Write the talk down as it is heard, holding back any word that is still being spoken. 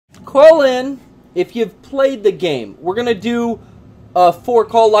call in if you've played the game. We're going to do a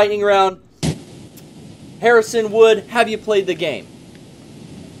 4-call lightning round. Harrison Wood, have you played the game?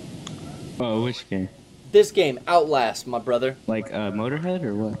 Oh, which game? This game, Outlast, my brother. Like Motorhead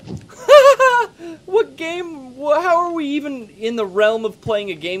or what? What game? How are we even in the realm of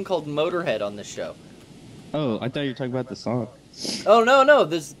playing a game called Motorhead on this show? Oh, I thought you were talking about the song. Oh, no.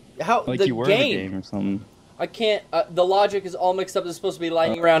 This Like the you were game. in the game or something. I can't. The logic is all mixed up. This is supposed to be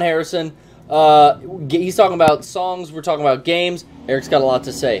lightning round, Harrison. He's talking about songs. We're talking about games. Eric's got a lot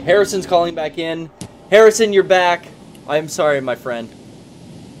to say. Harrison's calling back in. Harrison, you're back. I'm sorry, my friend.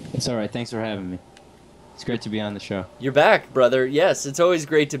 It's all right. Thanks for having me. It's great to be on the show. You're back, brother. Yes, it's always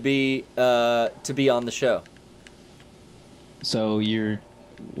great to be on the show. So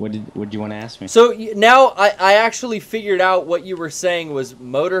what did you want to ask me? So now I actually figured out what you were saying was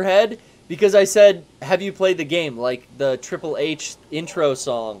Motorhead, because I said, have you played the game? Like the Triple H intro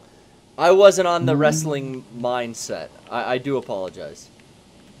song. I wasn't on the wrestling mindset. I do apologize.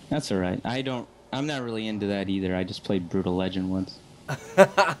 That's all right. I'm not really into that either. I just played Brutal Legend once.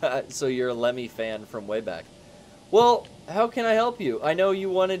 So you're a Lemmy fan from way back. Well, how can I help you? I know you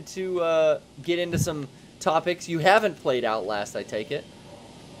wanted to get into some topics. You haven't played Outlast, I take it.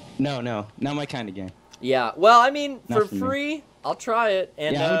 No, not my kind of game. Yeah. Well, I mean, Not for for me. free, I'll try it.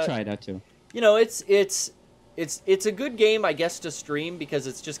 And Yeah, I would try it out too. You know, it's a good game, I guess, to stream, because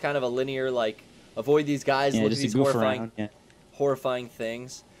it's just kind of a linear, like, avoid these guys, Yeah, look at just these to goof around. Yeah. horrifying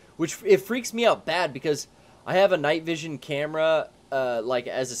things, which it freaks me out bad because I have a night vision camera, like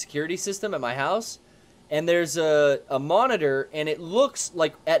as a security system at my house, and there's a monitor, and it looks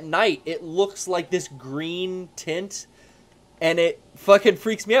like at night it looks like this green tint, and it fucking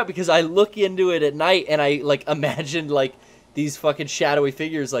freaks me out because I look into it at night and I like imagine like these fucking shadowy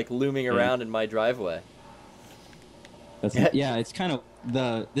figures like looming around in my driveway. Yeah, it's kind of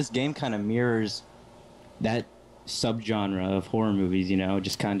this game kind of mirrors that subgenre of horror movies, you know,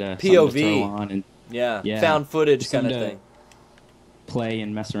 just kind of POV. throw on and Yeah, found footage Just kind of something to thing. play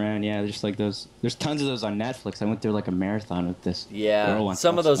and mess around. Yeah, just like those. There's tons of those on Netflix. I went through like a marathon with this. Yeah, girl once.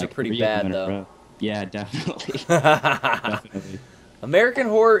 some of those Like are pretty 3 of them bad in a though. row. Yeah, definitely. Definitely. American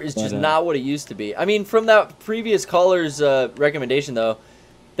horror is just not what it used to be. I mean, from that previous caller's recommendation, though,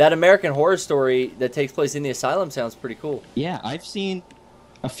 that American Horror Story that takes place in the asylum sounds pretty cool. Yeah, I've seen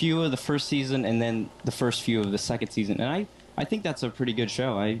a few of the first season and then the first few of the second season, and I think that's a pretty good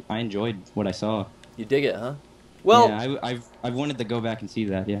show. I enjoyed what I saw. You dig it, huh? Well, yeah, I've wanted to go back and see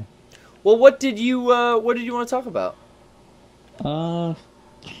that. Yeah. Well, what did you want to talk about?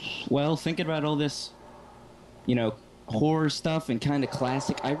 Well, thinking about all this, you know, horror stuff and kind of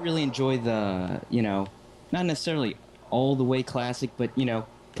classic, I really enjoy the, you know, not necessarily all the way classic, but, you know,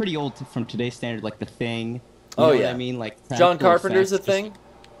 pretty old from today's standard, like The Thing. You know what I mean? Like John practical Carpenter's The effects, Thing?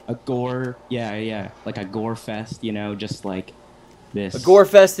 A gore, yeah, like a gore fest, you know, just like this. A gore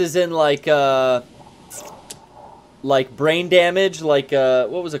fest is in like brain damage, like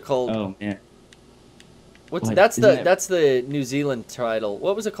what was it called? Oh man. That's the New Zealand title.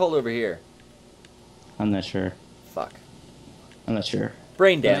 What was it called over here? I'm not sure. Fuck. I'm not sure.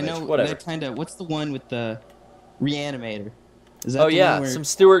 Brain But I damage, know whatever. that kind of. What's the one with the Reanimator? Is that Oh the yeah, one where, some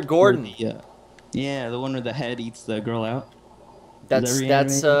Stuart Gordon. yeah, the one where the head eats the girl out. That is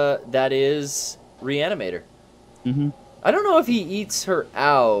Reanimator. Mm-hmm. I don't know if he eats her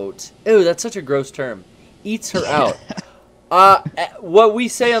out. Ew, that's such a gross term. Eats her out. What we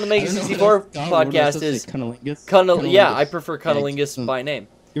say on the Mega64 podcast is cunnilingus. yeah, I prefer cunnilingus by name.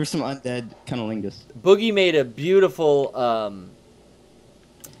 You're some undead cunnilingus. Boogie made a beautiful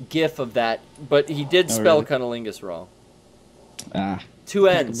gif of that, but he did spell cunnilingus wrong. Two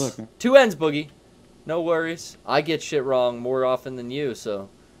ends. Two ends, Boogie. No worries. I get shit wrong more often than you, so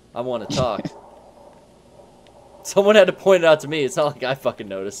I want to talk. Someone had to point it out to me. It's not like I fucking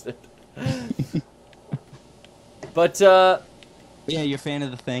noticed it. But, yeah, you're a fan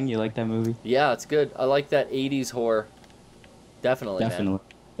of The Thing? You like that movie? Yeah, it's good. I like that 80s horror. Definitely.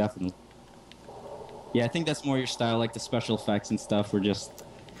 Yeah, I think that's more your style, like the special effects and stuff. We're just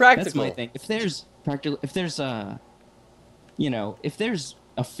practical. That's my thing. If there's if there's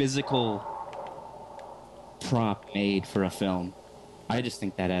a physical prop made for a film, I just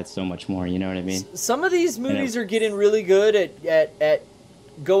think that adds so much more. You know what I mean? Some of these movies are getting really good at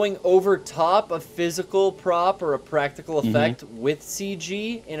going over top a physical prop or a practical effect with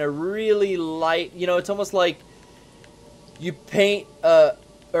CG in a really light. You know, it's almost like you paint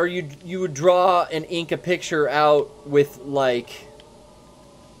or you would draw and ink a picture out with like.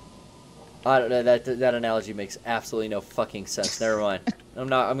 I don't know, that analogy makes absolutely no fucking sense. Never mind. I'm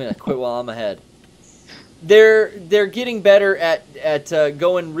gonna quit while I'm ahead. they're getting better at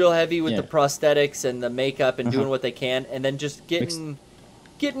going real heavy with the prosthetics and the makeup and doing what they can, and then just getting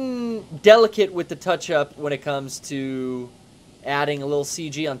delicate with the touch up when it comes to adding a little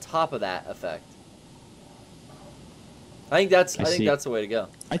CG on top of that effect. I think that's the way to go.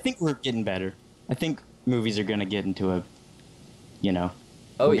 I think we're getting better. I think movies are gonna get into a,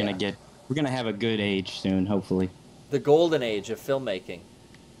 we're gonna have a good age soon, hopefully. The golden age of filmmaking.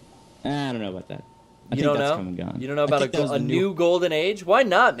 I don't know about that. You don't know? Come and gone. You don't know about a new golden age? Why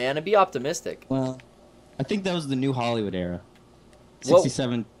not, man? And be optimistic. Well, I think that was the new Hollywood era.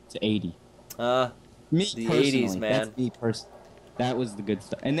 67 to 80. Me the personally, 80s, man. That's me personally. That was the good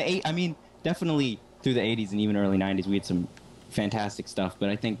stuff. And definitely through the 80s and even early 90s, we had some fantastic stuff. But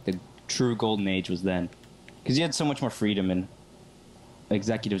I think the true golden age was then, because you had so much more freedom, and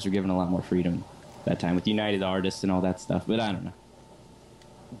executives were given a lot more freedom that time with United Artists and all that stuff. But I don't know.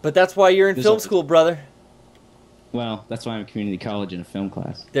 But that's why you're in film school, brother. Well, that's why I'm in community college in a film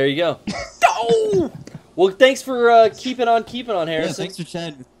class. There you go. Oh! Well, thanks for keeping on, Harrison. Yeah, thanks for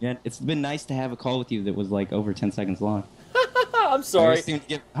chatting. Yeah, it's been nice to have a call with you that was like over 10 seconds long. I'm sorry. I seem to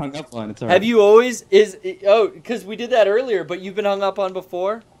get hung up on. It's all Have you always because we did that earlier, but you've been hung up on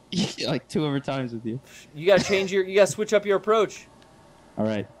before? Like 2 other times with you. You gotta you gotta switch up your approach. All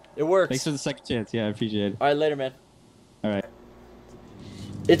right. It works. Thanks for the second chance. Yeah, I appreciate it. All right, later, man. All right.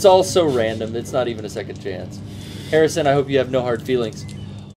 It's all so random. It's not even a second chance. Harrison, I hope you have no hard feelings.